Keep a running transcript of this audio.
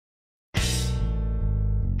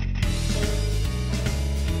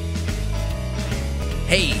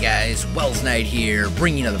Hey guys, Welsknight here,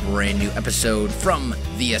 bringing another brand new episode from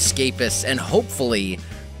the Escapists, and hopefully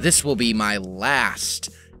this will be my last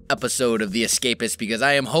episode of the Escapists because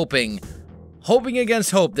I am hoping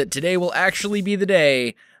against hope that today will actually be the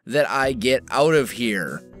day that I get out of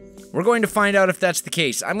here. We're going to find out if that's the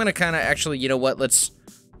case. I'm gonna kind of actually, you know what, let's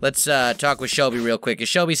talk with Shelby real quick. Is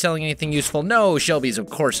Shelby selling anything useful? No, Shelby's of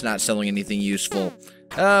course not selling anything useful.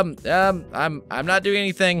 I'm not doing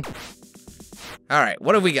anything. Alright,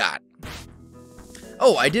 what have we got?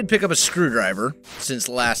 Oh, I did pick up a screwdriver since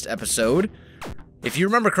last episode. If you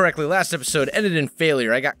remember correctly, last episode ended in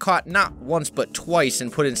failure. I got caught not once but twice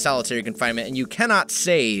and put in solitary confinement, and you cannot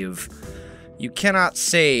save. You cannot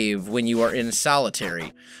save when you are in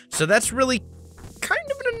solitary. So that's really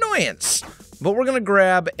kind of an annoyance. But we're gonna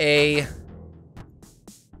grab a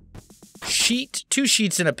sheet, 2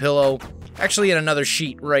 sheets and a pillow, actually and another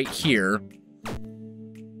sheet right here.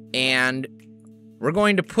 And we're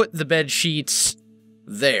going to put the bed sheets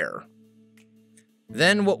there.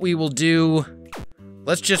 Then what we will do,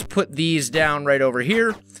 let's just put these down right over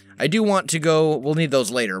here. I do want to go, we'll need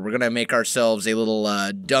those later. We're gonna make ourselves a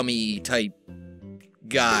little dummy type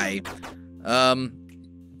guy.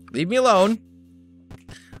 Leave me alone.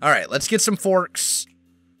 Alright, let's get some forks.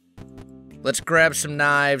 Let's grab some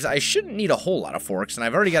knives. I shouldn't need a whole lot of forks, and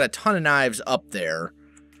I've already got a ton of knives up there.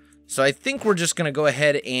 So I think we're just gonna go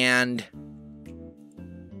ahead and...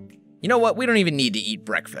 You know what? We don't even need to eat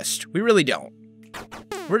breakfast. We really don't.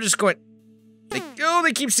 We're just going...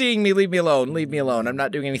 they keep seeing me. Leave me alone. Leave me alone. I'm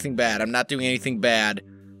not doing anything bad. I'm not doing anything bad.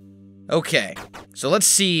 Okay. So let's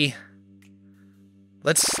see.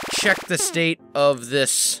 Let's check the state of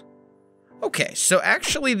this. Okay. So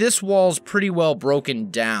actually this wall's pretty well broken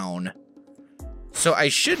down. So I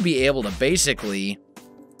should be able to basically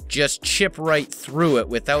just chip right through it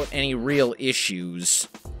without any real issues.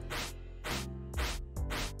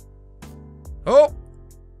 Oh!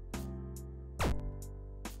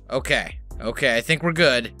 Okay. Okay, I think we're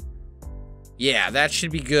good. Yeah, that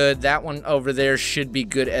should be good. That one over there should be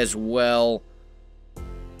good as well.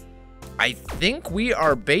 I think we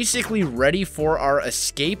are basically ready for our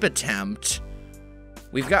escape attempt.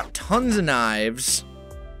 We've got tons of knives.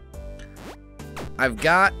 I've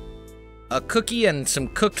got a cookie and some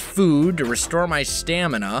cooked food to restore my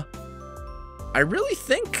stamina. I really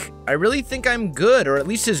think I'm good, or at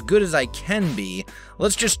least as good as I can be.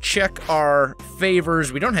 Let's just check our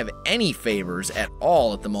favors. We don't have any favors at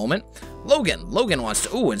all at the moment. Logan wants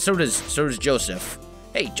to, ooh, and so does Joseph.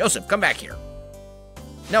 Hey, Joseph, come back here.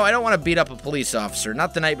 No, I don't want to beat up a police officer,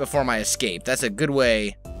 not the night before my escape. That's a good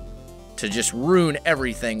way to just ruin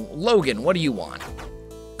everything. Logan, what do you want?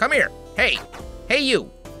 Come here. Hey you.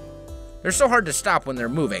 They're so hard to stop when they're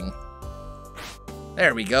moving.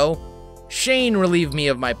 There we go. Shane relieved me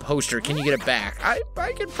of my poster. Can you get it back?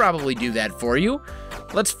 I could probably do that for you.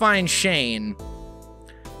 Let's find Shane.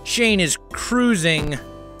 Shane is cruising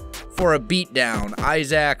for a beatdown.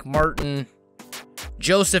 Isaac, Martin,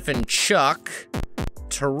 Joseph and Chuck,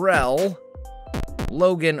 Terrell,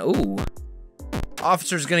 Logan. Ooh.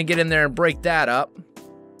 Officer's gonna get in there and break that up.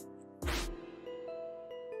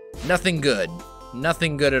 Nothing good.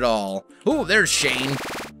 Nothing good at all. Ooh, there's Shane.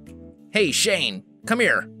 Hey, Shane, come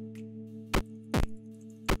here.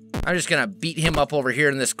 I'm just gonna beat him up over here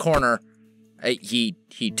in this corner. He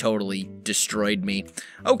totally destroyed me.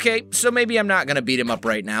 Okay, so maybe I'm not gonna beat him up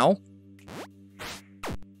right now.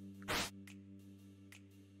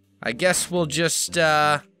 I guess we'll just,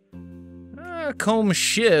 comb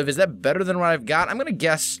shiv. Is that better than what I've got? I'm gonna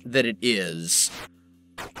guess that it is.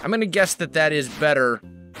 I'm gonna guess that that is better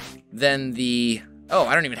than the... Oh,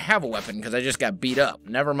 I don't even have a weapon because I just got beat up.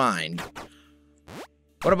 Never mind.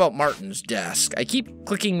 What about Martin's desk? I keep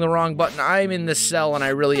clicking the wrong button. I'm in this cell and I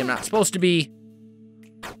really am not supposed to be.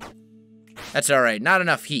 That's alright. Not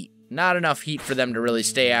enough heat. Not enough heat for them to really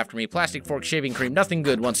stay after me. Plastic fork, shaving cream. Nothing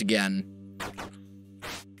good once again.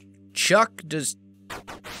 Chuck does...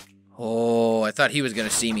 Oh, I thought he was going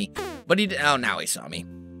to see me. But he did... Oh, now he saw me.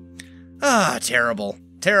 Ah, terrible.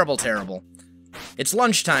 Terrible, terrible. It's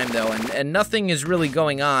lunchtime, though, and nothing is really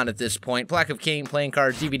going on at this point. Plaque of cane, playing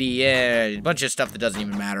cards, DVD, yeah, a bunch of stuff that doesn't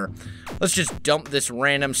even matter. Let's just dump this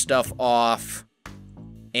random stuff off.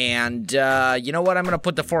 And, you know what? I'm going to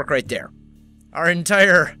put the fork right there. Our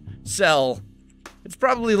entire cell, it's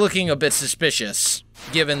probably looking a bit suspicious,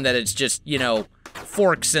 given that it's just, you know,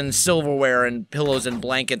 forks and silverware and pillows and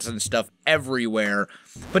blankets and stuff everywhere.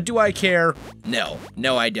 But do I care? No.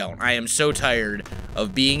 No, I don't. I am so tired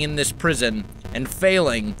of being in this prison and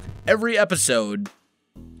failing every episode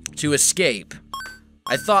to escape.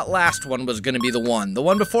 I thought last one was going to be the one. The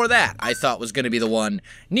one before that I thought was going to be the one.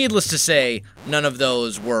 Needless to say, none of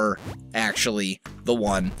those were actually the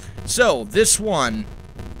one. So, this one,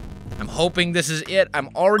 I'm hoping this is it. I'm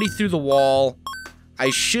already through the wall. I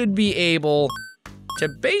should be able to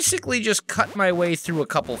basically just cut my way through a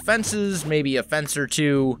couple fences, maybe a fence or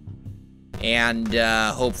two, and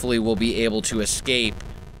hopefully we'll be able to escape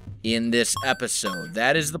in this episode.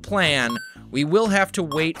 That is the plan. We will have to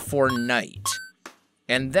wait for night.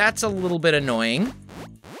 And that's a little bit annoying,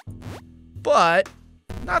 but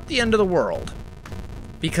not the end of the world.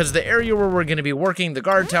 Because the area where we're going to be working, the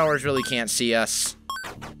guard towers really can't see us.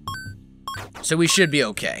 So we should be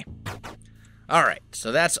okay. Alright,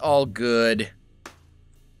 so that's all good.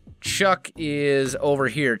 Chuck is over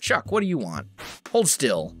here. Chuck, what do you want? Hold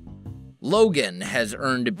still. Logan has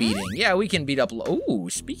earned a beating. Yeah, we can beat up... Ooh,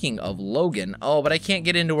 speaking of Logan. Oh, but I can't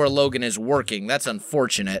get into where Logan is working. That's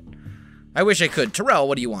unfortunate. I wish I could. Terrell,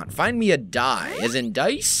 what do you want? Find me a die. As in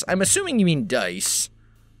dice? I'm assuming you mean dice.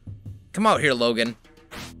 Come out here, Logan.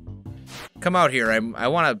 Come out here. I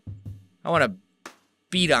wanna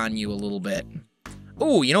beat on you a little bit.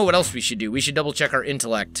 Ooh, you know what else we should do? We should double check our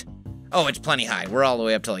intellect. Oh, it's plenty high. We're all the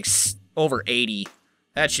way up to like over 80.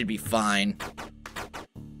 That should be fine.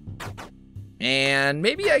 And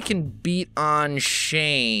maybe I can beat on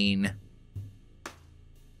Shane.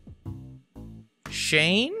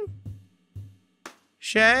 Shane?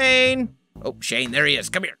 Shane! Oh, Shane, there he is.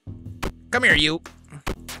 Come here. Come here, you.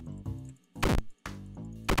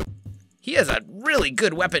 He has a really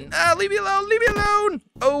good weapon. Ah, leave me alone, leave me alone!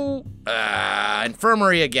 Oh,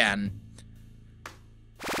 infirmary again.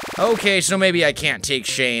 Okay, so maybe I can't take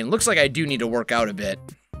Shane. Looks like I do need to work out a bit.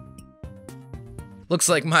 Looks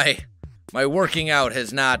like my working out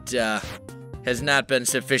has not been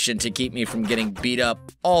sufficient to keep me from getting beat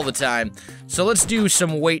up all the time. So let's do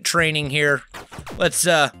some weight training here. Let's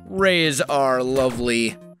raise our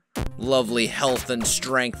lovely health and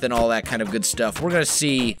strength and all that kind of good stuff. We're gonna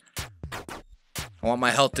see. I want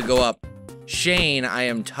my health to go up. Shane, I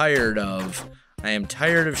am tired of. I am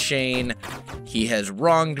tired of Shane. He has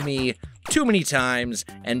wronged me too many times,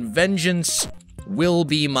 and vengeance will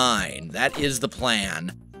be mine. That is the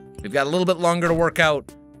plan. We've got a little bit longer to work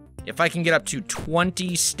out. If I can get up to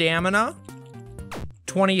 20 stamina,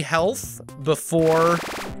 20 health before...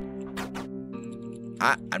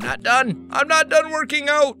 I'm not done. I'm not done working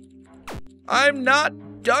out. I'm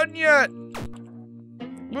not done yet.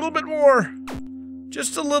 A little bit more.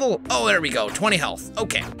 Just a little. Oh, there we go. 20 health.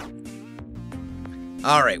 Okay.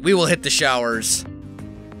 All right, we will hit the showers.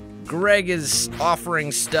 Greg is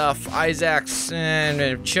offering stuff. Isaac's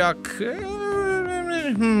and Chuck.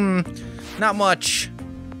 Not much.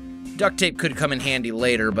 Duct tape could come in handy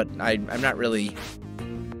later, but I'm not really.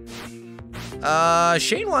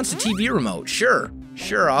 Shane wants a TV remote. Sure,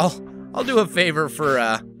 I'll do a favor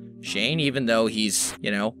for Shane, even though he's, you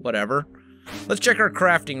know, whatever. Let's check our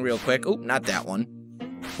crafting real quick. Oh, not that one.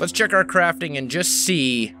 Let's check our crafting and just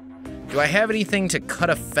see, do I have anything to cut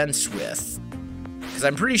a fence with? Because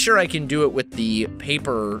I'm pretty sure I can do it with the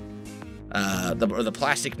paper, or the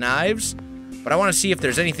plastic knives, but I want to see if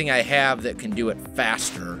there's anything I have that can do it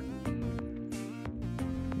faster.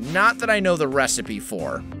 Not that I know the recipe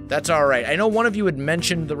for. That's all right. I know one of you had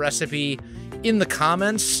mentioned the recipe in the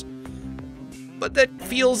comments, but that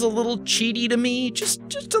feels a little cheaty to me.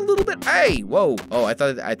 Just a little bit. Hey, whoa. Oh, I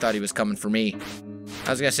thought he was coming for me. I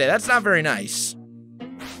was gonna say that's not very nice.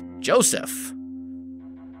 Joseph.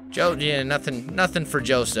 Yeah, nothing for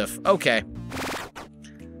Joseph. Okay.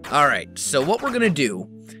 All right. So what we're gonna do?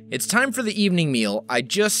 It's time for the evening meal.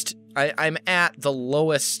 I'm at the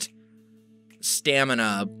lowest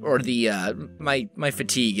stamina, or the my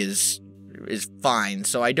fatigue is fine,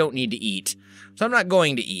 so I don't need to eat. So I'm not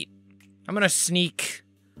going to eat. I'm gonna sneak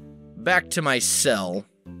back to my cell,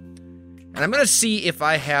 and I'm gonna see if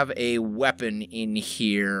I have a weapon in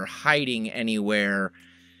here hiding anywhere.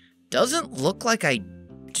 Doesn't look like I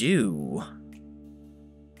do.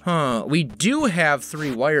 Huh, we do have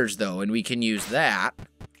 3 wires though, and we can use that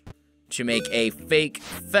to make a fake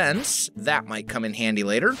fence. That might come in handy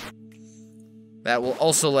later. That will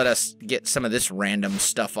also let us get some of this random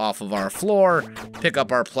stuff off of our floor, pick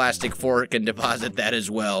up our plastic fork and deposit that as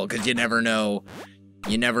well, because you never know.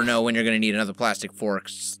 You never know when you're going to need another plastic fork.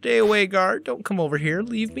 Stay away, guard. Don't come over here.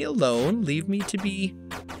 Leave me alone. Leave me to be...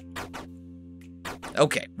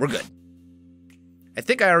 Okay, we're good. I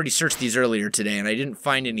think I already searched these earlier today, and I didn't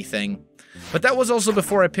find anything. But that was also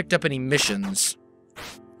before I picked up any missions.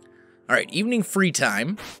 All right, evening free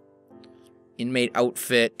time. Inmate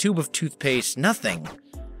outfit, tube of toothpaste, nothing.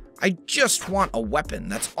 I just want a weapon.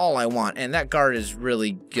 That's all I want. And that guard is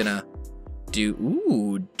really gonna do?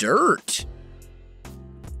 Ooh, dirt.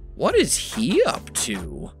 What is he up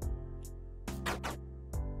to?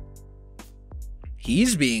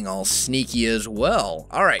 He's being all sneaky as well.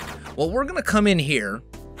 All right, well, we're gonna come in here,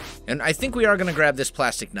 and I think we are gonna grab this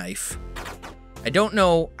plastic knife. I don't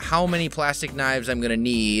know how many plastic knives I'm gonna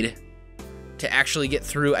need to actually get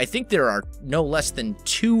through. I think there are no less than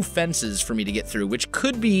 2 fences for me to get through, which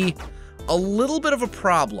could be a little bit of a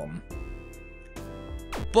problem.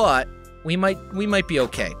 But we might be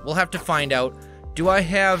okay. We'll have to find out. Do I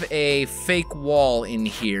have a fake wall in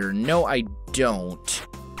here? No, I don't.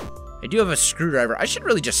 I do have a screwdriver. I should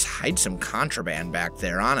really just hide some contraband back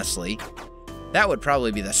there, honestly. That would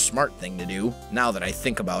probably be the smart thing to do, now that I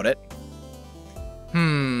think about it.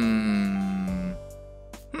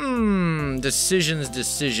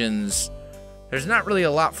 Decisions. There's not really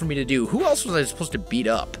a lot for me to do. Who else was I supposed to beat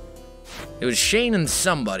up? It was Shane and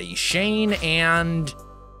somebody. Shane and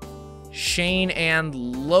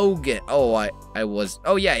Logan. Oh,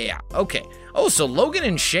 oh, yeah, okay. Oh, so Logan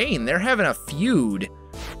and Shane, they're having a feud.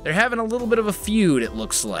 They're having a little bit of a feud, it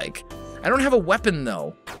looks like. I don't have a weapon,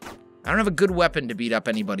 though. I don't have a good weapon to beat up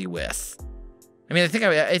anybody with. I mean, I think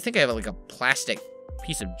I have like a plastic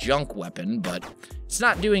piece of junk weapon, but it's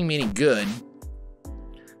not doing me any good.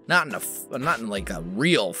 Not in like a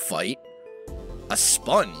real fight. A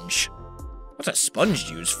sponge. What's a sponge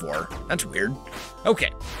used for? That's weird.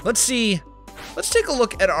 Okay, let's see. Let's take a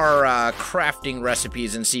look at our crafting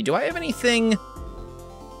recipes and see. Do I have anything?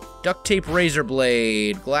 Duct tape, razor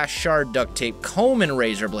blade, glass shard, duct tape, comb, and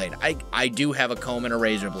razor blade. I do have a comb and a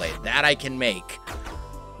razor blade. That I can make.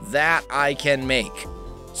 That I can make.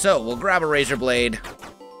 So, we'll grab a razor blade.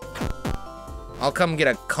 I'll come get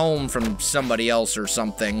a comb from somebody else or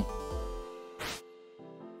something.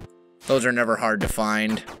 Those are never hard to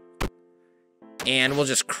find. And we'll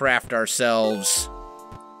just craft ourselves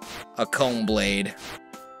a comb blade.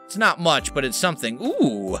 It's not much, but it's something.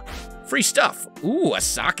 Ooh, free stuff. Ooh, a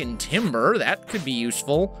sock and timber. That could be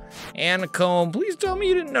useful. And a comb. Please tell me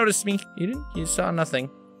you didn't notice me. You saw nothing.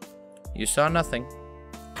 You saw nothing.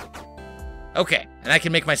 Okay, and I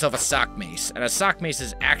can make myself a sock mace. And a sock mace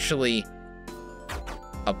is actually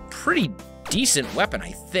a pretty decent weapon,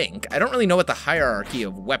 I think. I don't really know what the hierarchy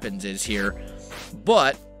of weapons is here,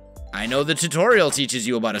 but I know the tutorial teaches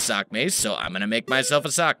you about a sock mace, so I'm gonna make myself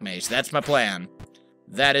a sock mace. That's my plan.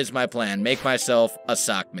 That is my plan. Make myself a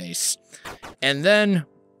sock mace. And then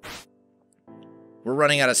we're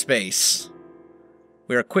running out of space.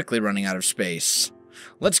 We are quickly running out of space.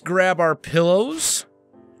 Let's grab our pillows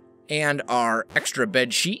and our extra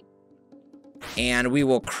bed sheet, and we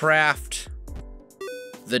will craft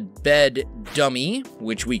the bed dummy,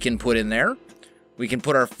 which we can put in there. We can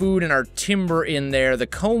put our food and our timber in there. The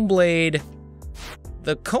comb blade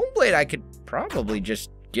I could probably just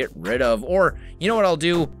get rid of. Or, you know what I'll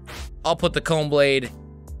do? I'll put the comb blade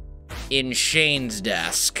in Shane's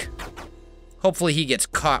desk. Hopefully he gets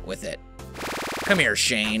caught with it. Come here,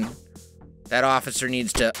 Shane. That officer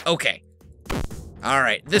needs to... Okay.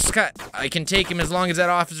 Alright, this guy... I can take him as long as that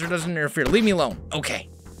officer doesn't interfere. Leave me alone. Okay.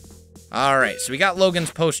 Alright, so we got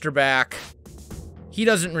Logan's poster back. He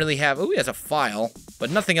doesn't really have... Oh, he has a file,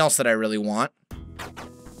 but nothing else that I really want.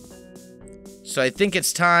 So I think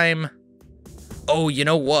it's time... Oh, you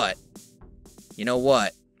know what? You know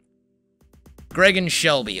what? Greg and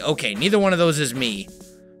Shelby. Okay, neither one of those is me.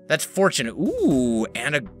 That's fortunate. Ooh,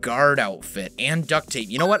 and a guard outfit and duct tape.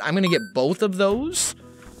 You know what? I'm going to get both of those.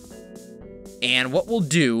 And what we'll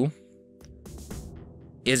do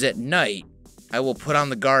is at night, I will put on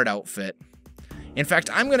the guard outfit. In fact,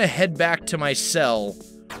 I'm going to head back to my cell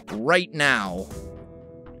right now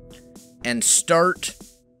and start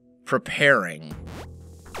preparing.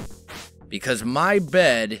 Because my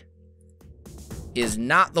bed is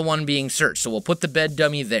not the one being searched. So we'll put the bed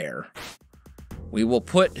dummy there. We will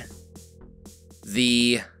put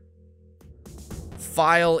the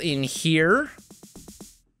file in here.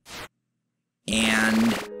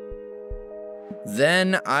 And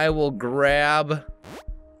then I will grab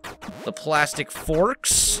the plastic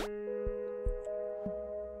forks.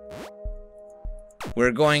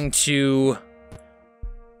 We're going to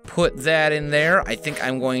put that in there. I think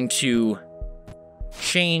I'm going to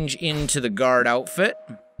change into the guard outfit.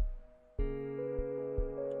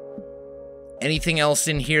 Anything else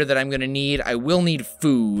in here that I'm going to need? I will need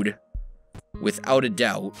food, without a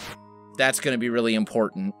doubt. That's going to be really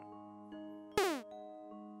important.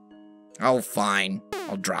 Oh, fine.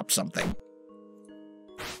 I'll drop something.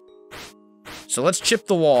 So let's chip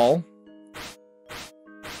the wall.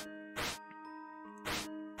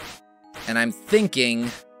 And I'm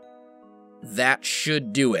thinking that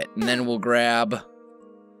should do it. And then we'll grab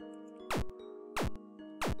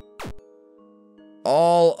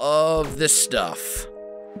all of this stuff.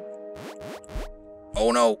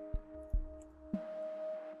 Oh no.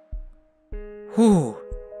 Whew.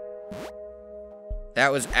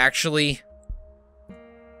 That was actually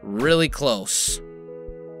really close.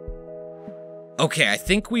 Okay, I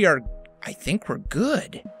think we're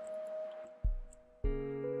good.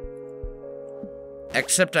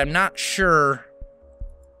 Except I'm not sure.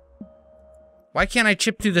 Why can't I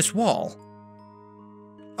chip through this wall?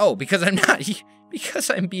 Oh, because because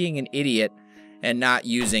I'm being an idiot and not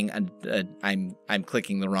using I'm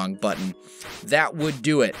clicking the wrong button. That would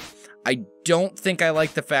do it. I don't think I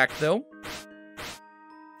like the fact though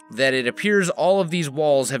that it appears all of these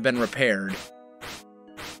walls have been repaired.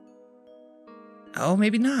 Oh,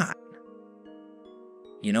 maybe not.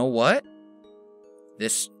 You know what?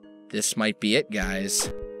 This might be it,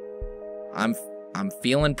 guys. I'm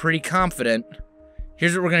feeling pretty confident.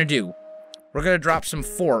 Here's what we're gonna do. We're gonna drop some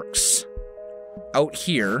forks out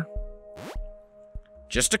here.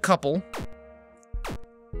 Just a couple.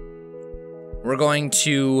 We're going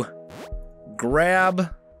to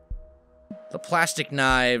grab the plastic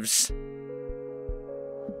knives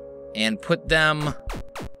and put them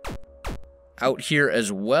out here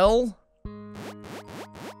as well.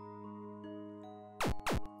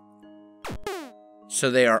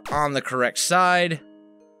 So they are on the correct side.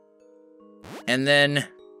 And then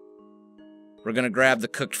we're gonna grab the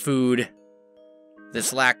cooked food,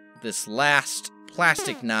 this last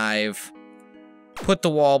plastic knife, put the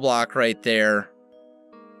wall block right there,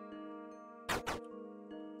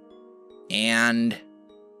 and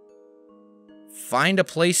find a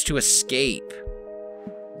place to escape.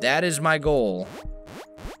 That is my goal.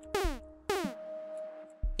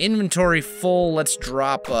 Inventory full, let's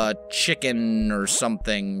drop a chicken or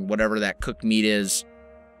something, whatever that cooked meat is.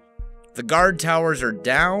 The guard towers are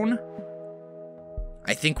down.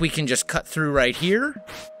 I think we can just cut through right here,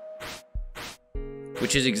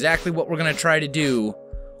 which is exactly what we're gonna try to do.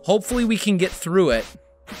 Hopefully we can get through it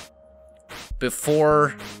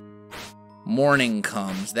before morning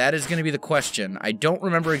comes. That is gonna be the question. I don't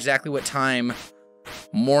remember exactly what time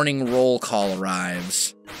morning roll call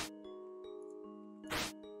arrives.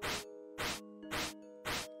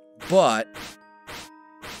 But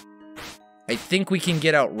I think we can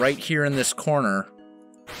get out right here in this corner,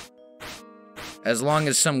 as long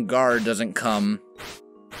as some guard doesn't come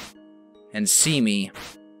and see me.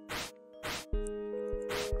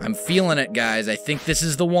 I'm feeling it, guys. I think this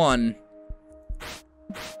is the one.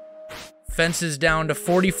 Fence is down to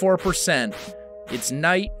 44%. It's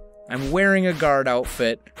night. I'm wearing a guard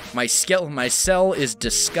outfit. My cell is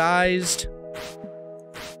disguised.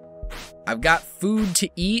 I've got food to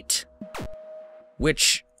eat,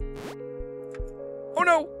 which... Oh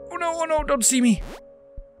no! Oh no! Oh no! Don't see me!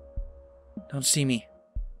 Don't see me.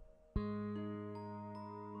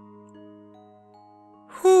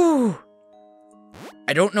 Whew.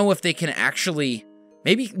 I don't know if they can actually...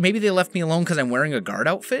 Maybe they left me alone because I'm wearing a guard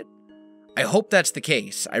outfit? I hope that's the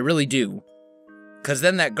case. I really do. Because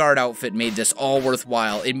then that guard outfit made this all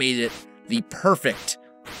worthwhile. It made it the perfect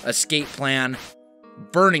escape plan.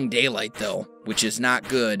 Burning daylight, though, which is not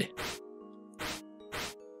good.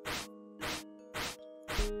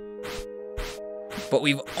 But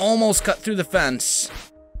we've almost cut through the fence.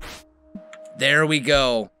 There we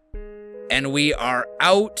go. And we are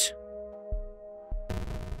out.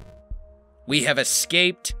 We have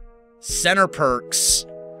escaped Center Perks.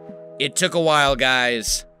 It took a while,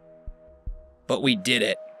 guys, but we did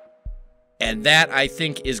it. And that, I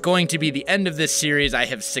think, is going to be the end of this series. I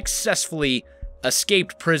have successfully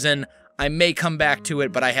escaped prison. I may come back to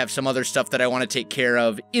it, but I have some other stuff that I want to take care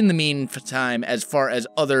of in the meantime as far as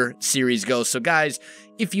other series go. So guys,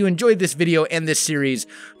 if you enjoyed this video and this series,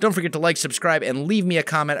 don't forget to like, subscribe, and leave me a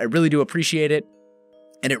comment. I really do appreciate it,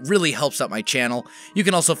 and it really helps out my channel. You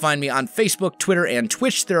can also find me on Facebook, Twitter, and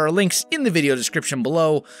Twitch. There are links in the video description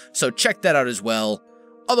below, so check that out as well.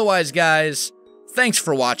 Otherwise, guys, thanks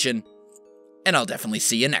for watching, and I'll definitely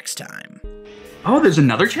see you next time. Oh, there's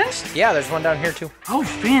another chest? Yeah, there's one down here too. Oh,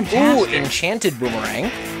 fantastic. Ooh, enchanted boomerang.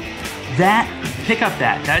 Pick up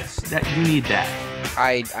that. You need that.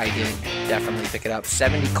 I did definitely pick it up.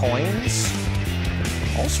 70 coins.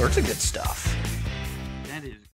 All sorts of good stuff.